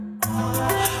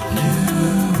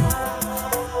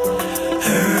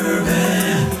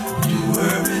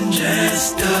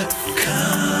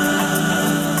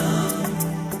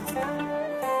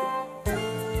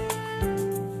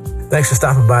Thanks for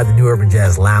stopping by the New Urban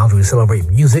Jazz Lounge. We celebrate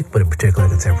music, but in particular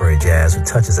contemporary jazz with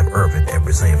touches of urban and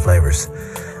Brazilian flavors.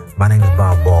 My name is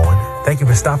Bob Baldwin. Thank you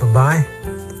for stopping by.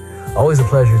 Always a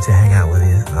pleasure to hang out with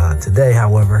you. Today,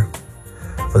 however,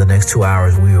 for the next 2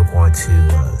 hours, we are going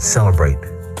to celebrate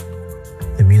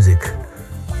the music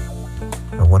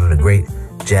of one of the great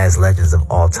jazz legends of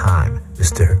all time,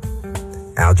 Mr.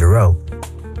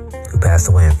 HOUR-1, who passed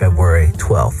away on February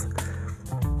 12th,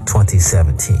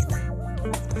 2017.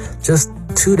 Just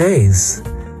 2 days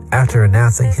after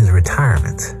announcing his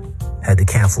retirement, had to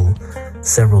cancel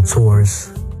several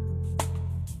tours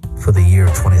for the year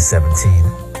of 2017.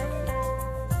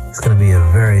 He's going to be a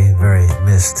very, very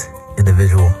missed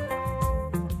individual.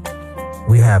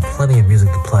 We have plenty of music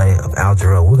to play of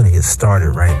HOUR-1. We're going to get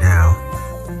started right now.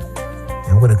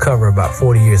 And we're going to cover about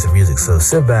 40 years of music. So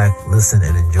sit back, listen,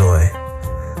 and enjoy.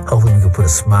 Hopefully we can put a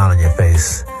smile on your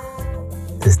face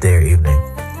this day or evening,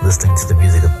 listening to the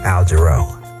music of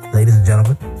HOUR-1. Ladies and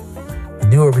gentlemen, the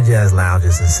New Urban Jazz Lounge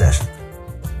is in session.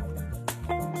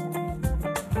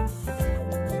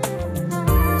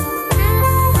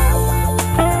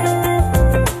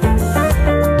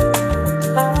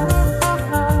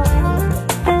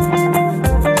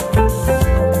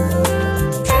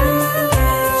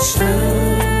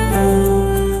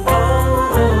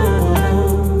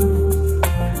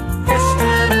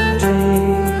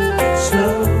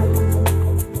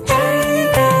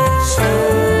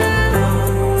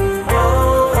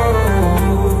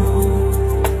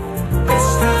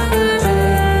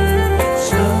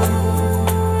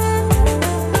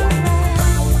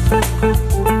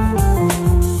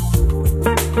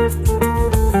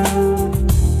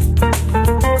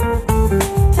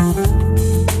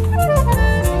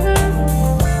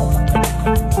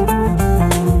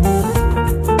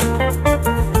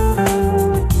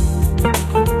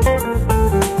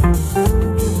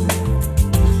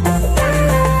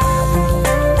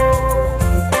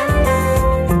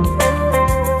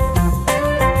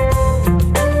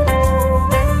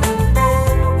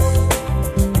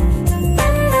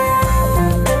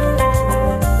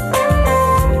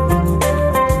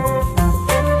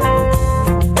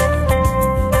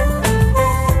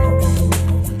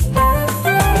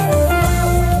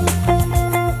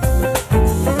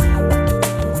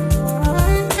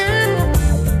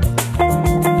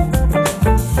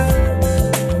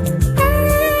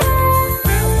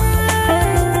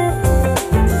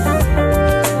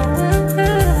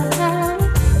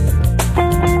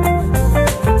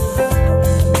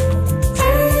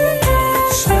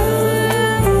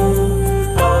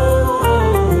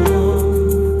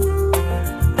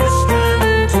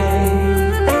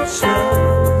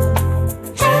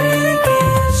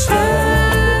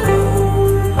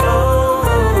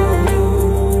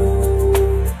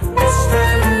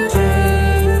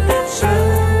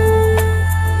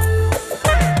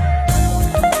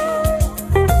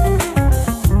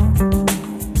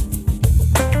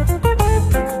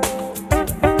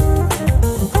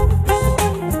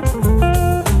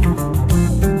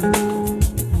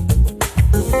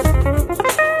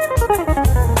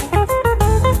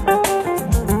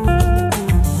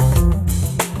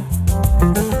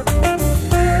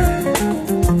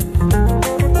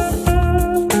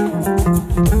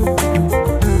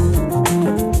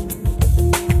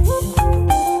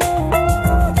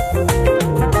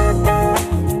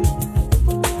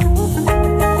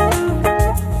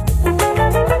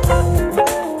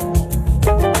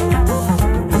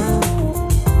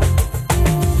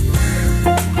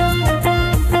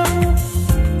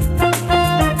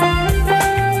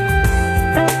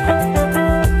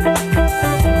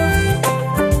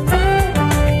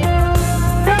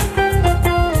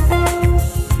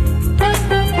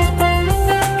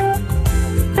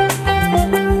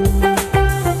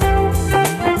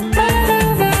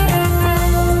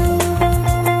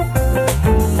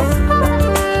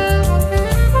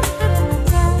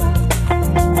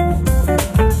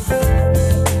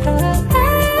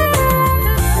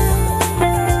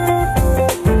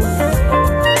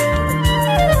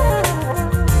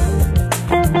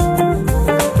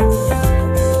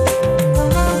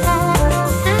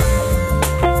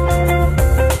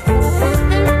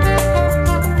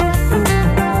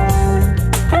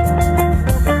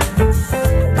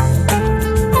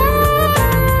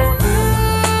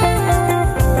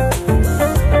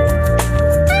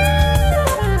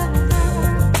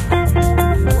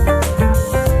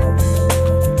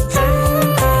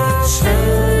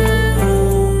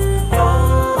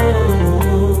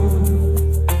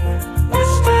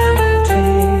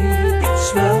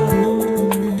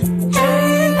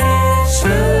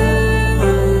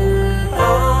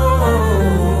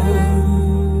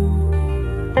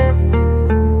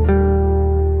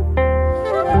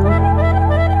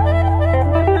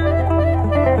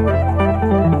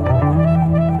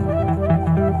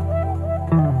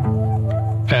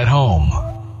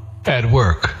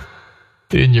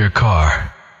 in your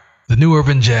car. The New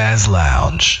Urban Jazz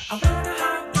Lounge.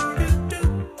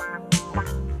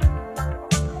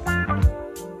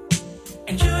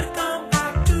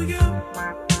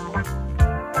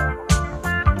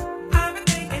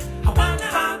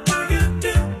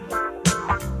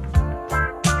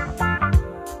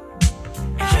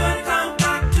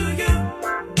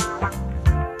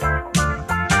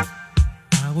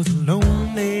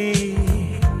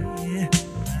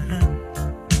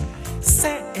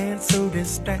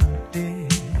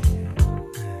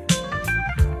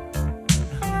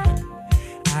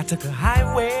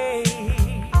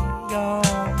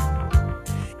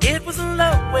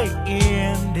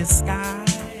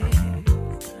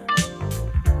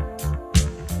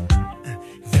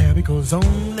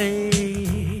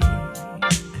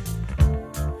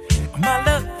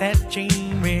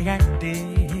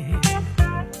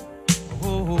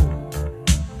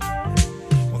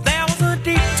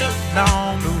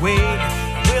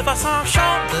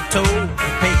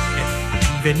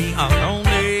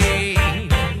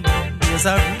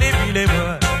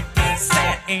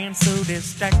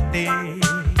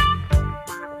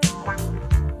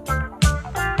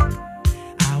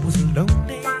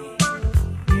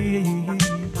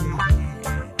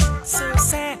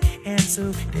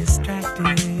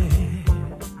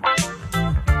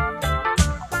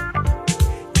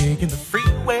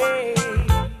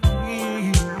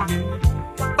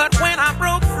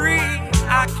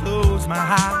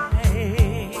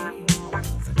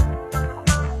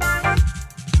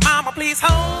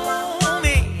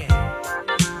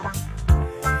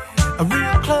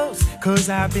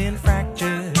 I've been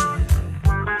fractured.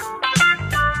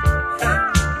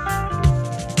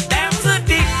 There was a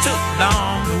detour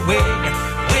along the way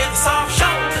with a soft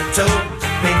shoulder told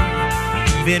me,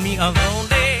 leaving me alone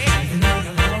there.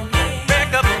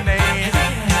 Back up a man,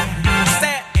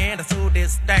 sad and so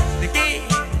distracted again.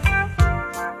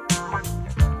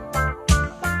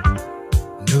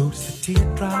 Notice the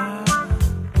teardrops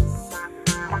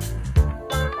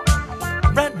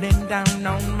running down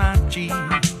on my cheek.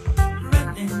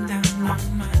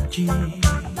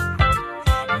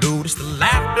 Notice the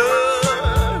laughter,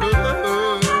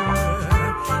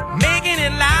 making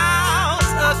it loud,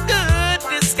 a good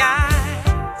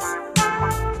disguise.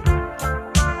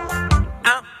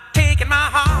 I'm taking my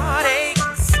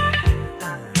heartaches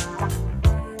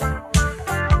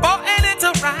for a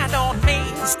little ride on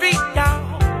Main Street, y'all.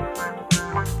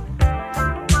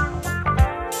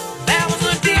 There was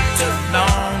a detour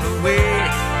along the way,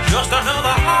 just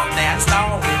another heart that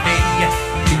started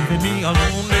leaving me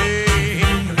alone.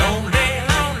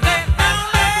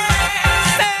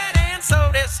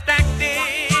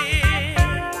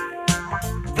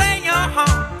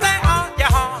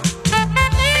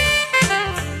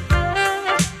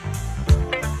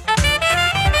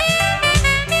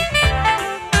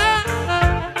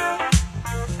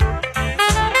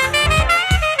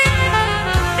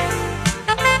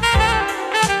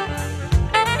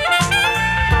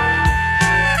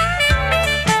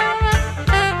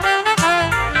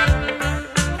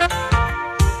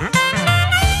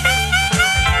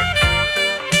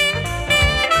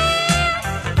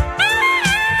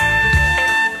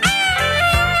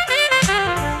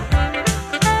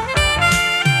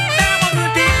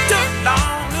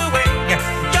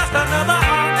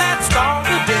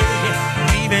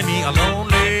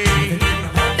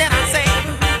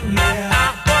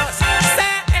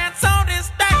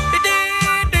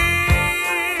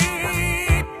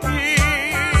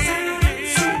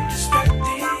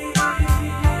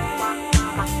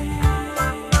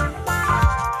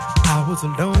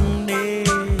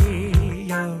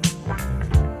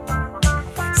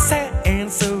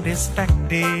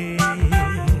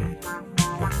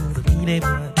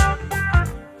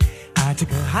 I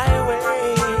took a highway,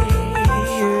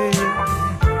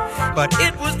 but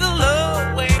it was the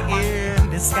low way in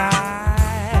the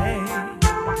sky.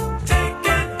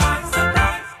 Taken by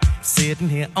surprise, sitting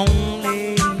here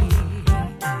only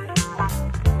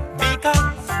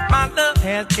because my love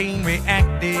has chain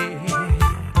reacted.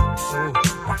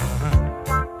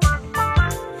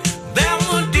 There was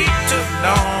a detour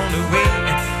along the way,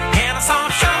 and I saw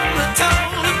a shoulder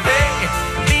told to pay,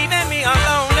 leaving me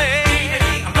alone.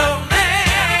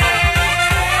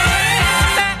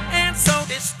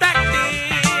 Distracted.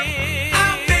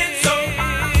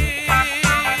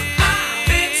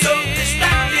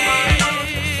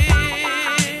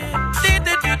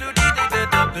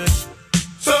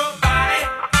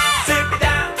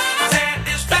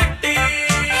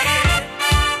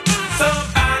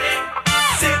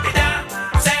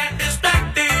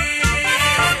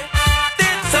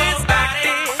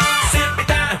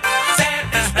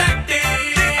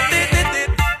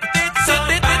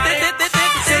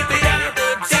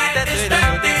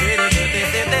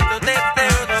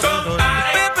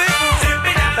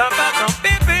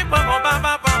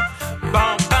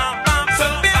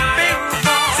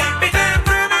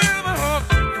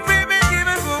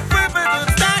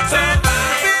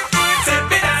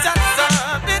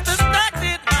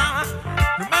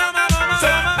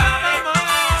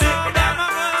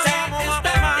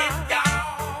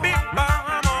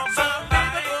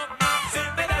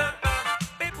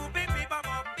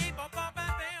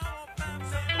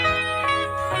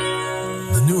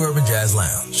 New Urban Jazz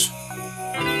Lounge.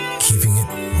 Keeping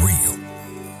it real.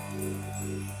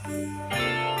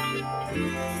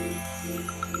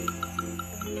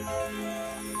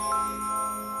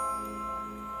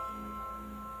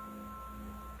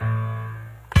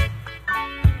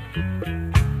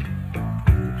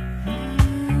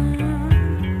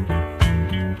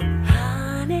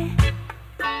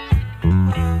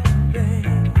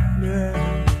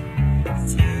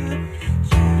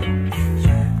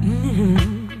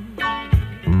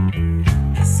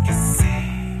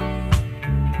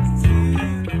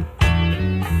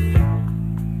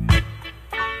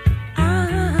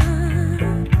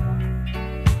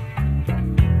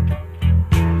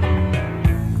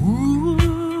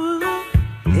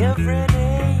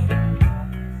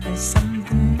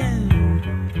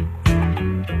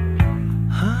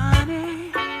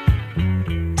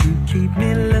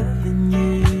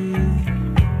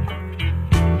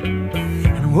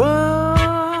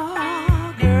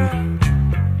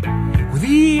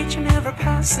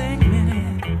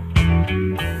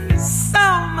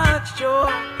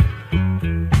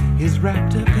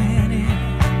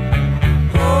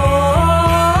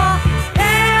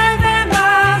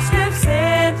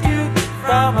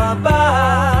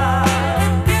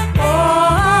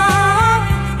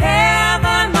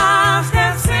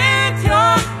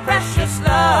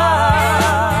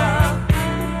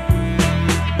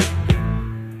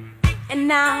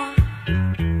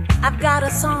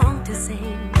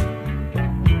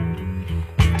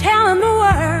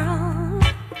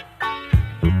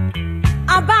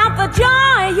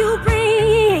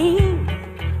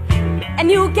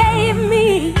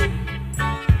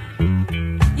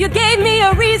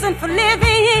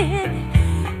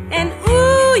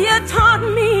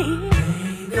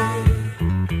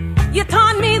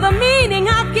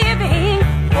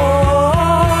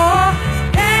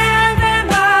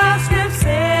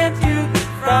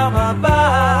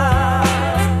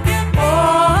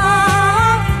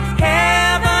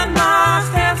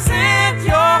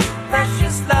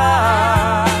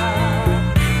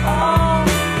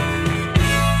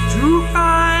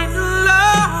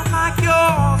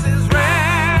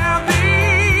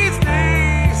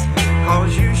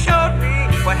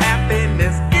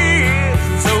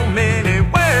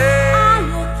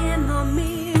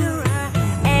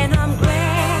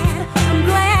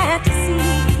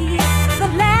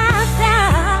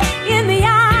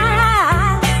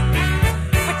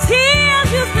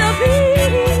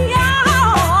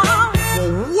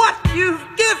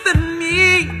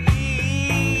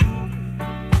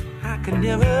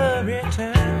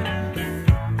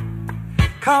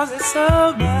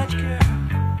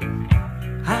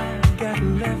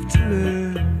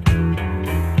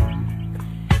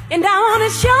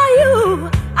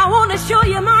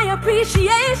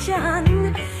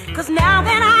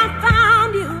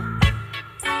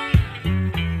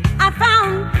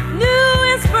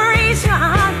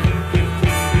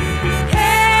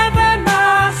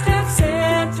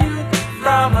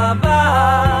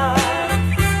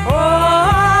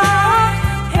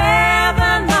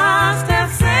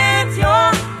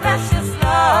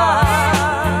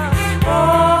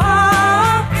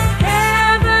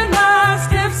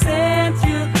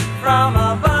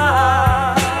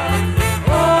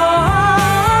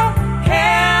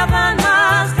 Heaven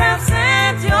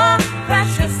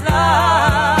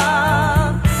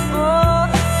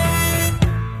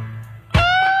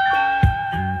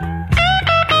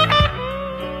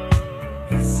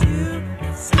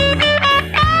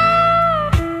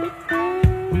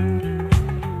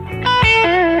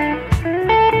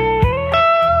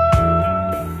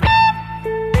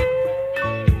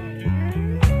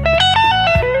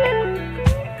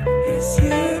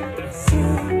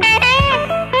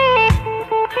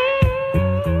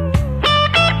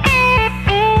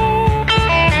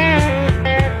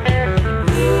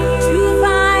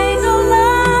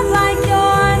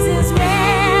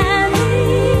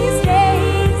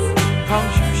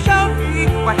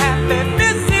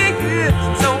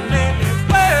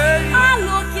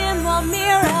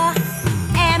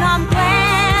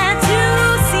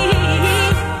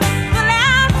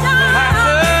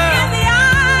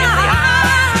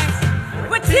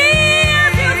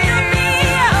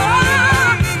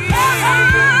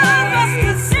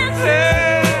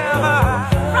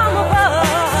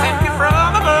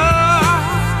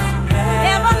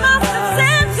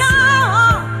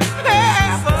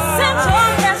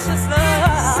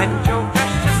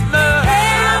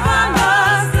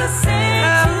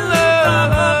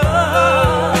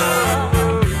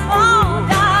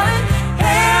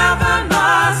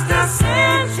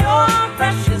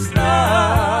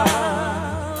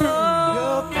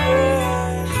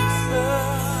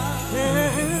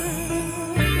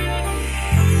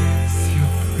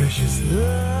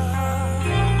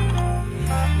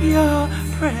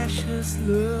precious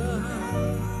love,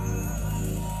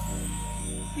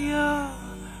 your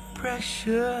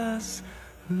precious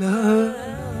love.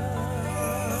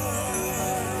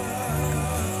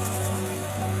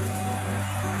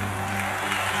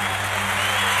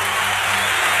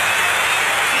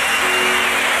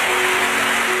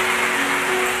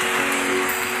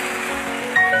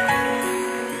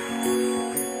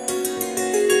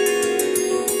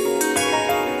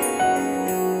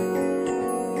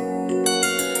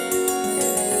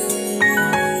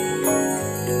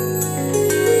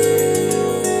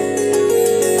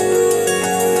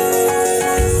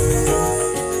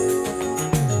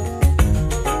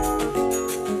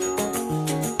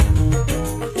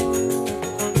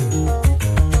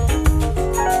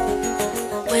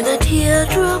 When a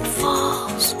teardrop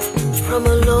falls from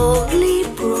a lonely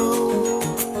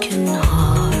broken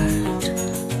heart,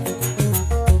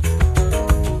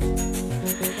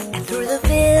 and through the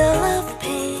veil of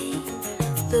pain,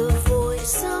 the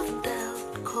voice of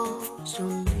doubt calls your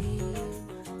name.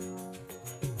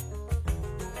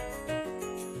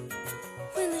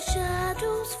 When the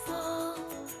shadows fall.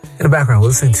 In the background, we're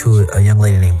listening to a young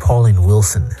lady named Pauline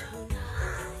Wilson,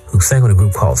 who sang with a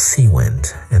group called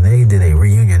SET-1, and they did a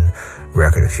reunion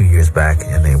record a few years back,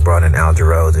 and they brought in Al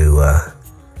Jarreau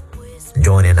to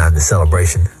join in on the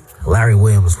celebration. Larry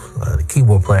Williams, the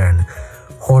keyboard player and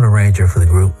horn arranger for the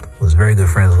group, was very good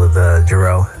friends with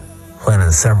Jarreau, playing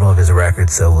on several of his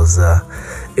records, so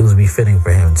it was befitting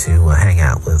for him to hang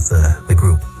out with the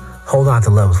group. Hold On to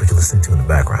Love is what you're listening to in the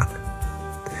background.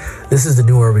 This is the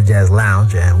New Urban Jazz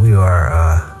Lounge, and we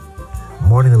are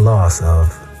mourning the loss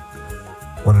of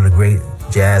one of the great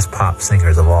jazz pop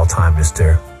singers of all time,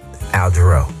 Mr. Al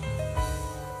Jarreau.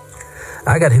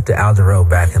 I got hip to Al Jarreau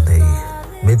back in the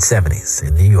mid-'70s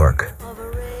in New York.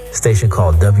 A station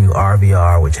called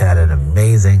WRBR, which had an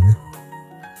amazing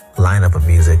lineup of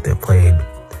music that played,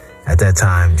 at that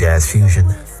time, jazz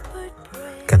fusion,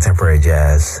 contemporary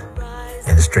jazz,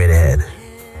 and straight ahead.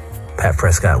 Pat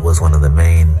Prescott was one of the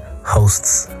main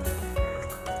hosts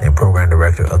and program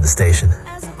director of the station.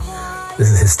 This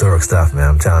is historic stuff, man,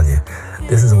 I'm telling you.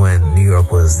 This is when New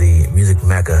York was the music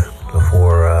mecca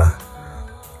before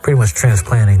pretty much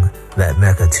transplanting that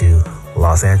mecca to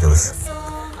Los Angeles.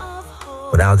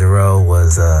 But Al Jarreau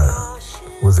was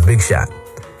a big shot.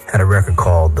 Had a record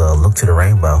called Look to the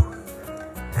Rainbow.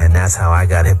 And that's how I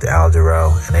got hip to Al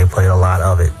Jarreau. And they played a lot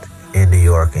of it in New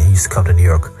York. And he used to come to New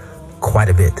York quite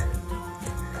a bit.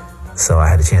 So I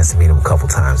had a chance to meet him a couple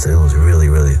times. So it was really,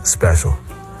 really special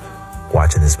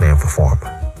watching this man perform.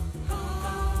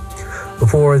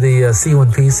 Before the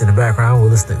C1 piece in the background, we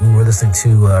were listening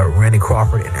to Randy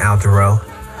Crawford and Al Jarreau.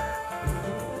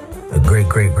 A great,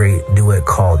 great, great duet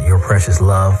called Your Precious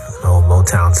Love, an old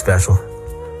Motown special.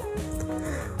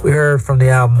 We heard from the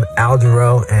album Al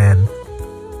Jarreau, and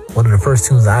one of the first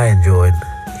tunes I enjoyed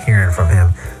hearing from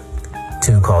him, a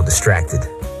tune called Distracted.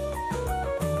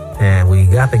 And we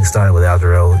got things started with Al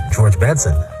Jarreau, George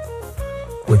Benson,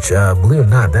 which, believe it or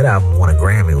not, that album won a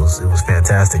Grammy. It was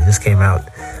fantastic. It just came out,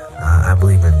 I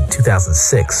believe, in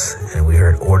 2006, and we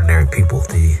heard Ordinary People,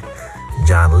 the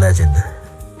John Legend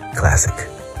classic.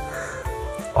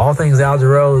 All things Al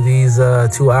Jarreau these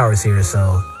 2 hours here,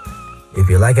 so if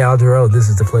you like Al Jarreau, this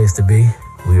is the place to be.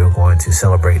 We are going to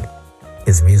celebrate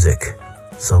his music.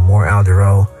 So more Al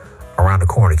Jarreau around the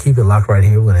corner. Keep it locked right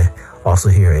here. We're going to also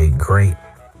hear a great,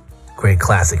 great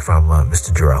classic from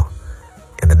Mr. Jarreau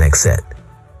in the next set.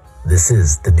 This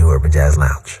is the New Urban Jazz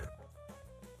Lounge.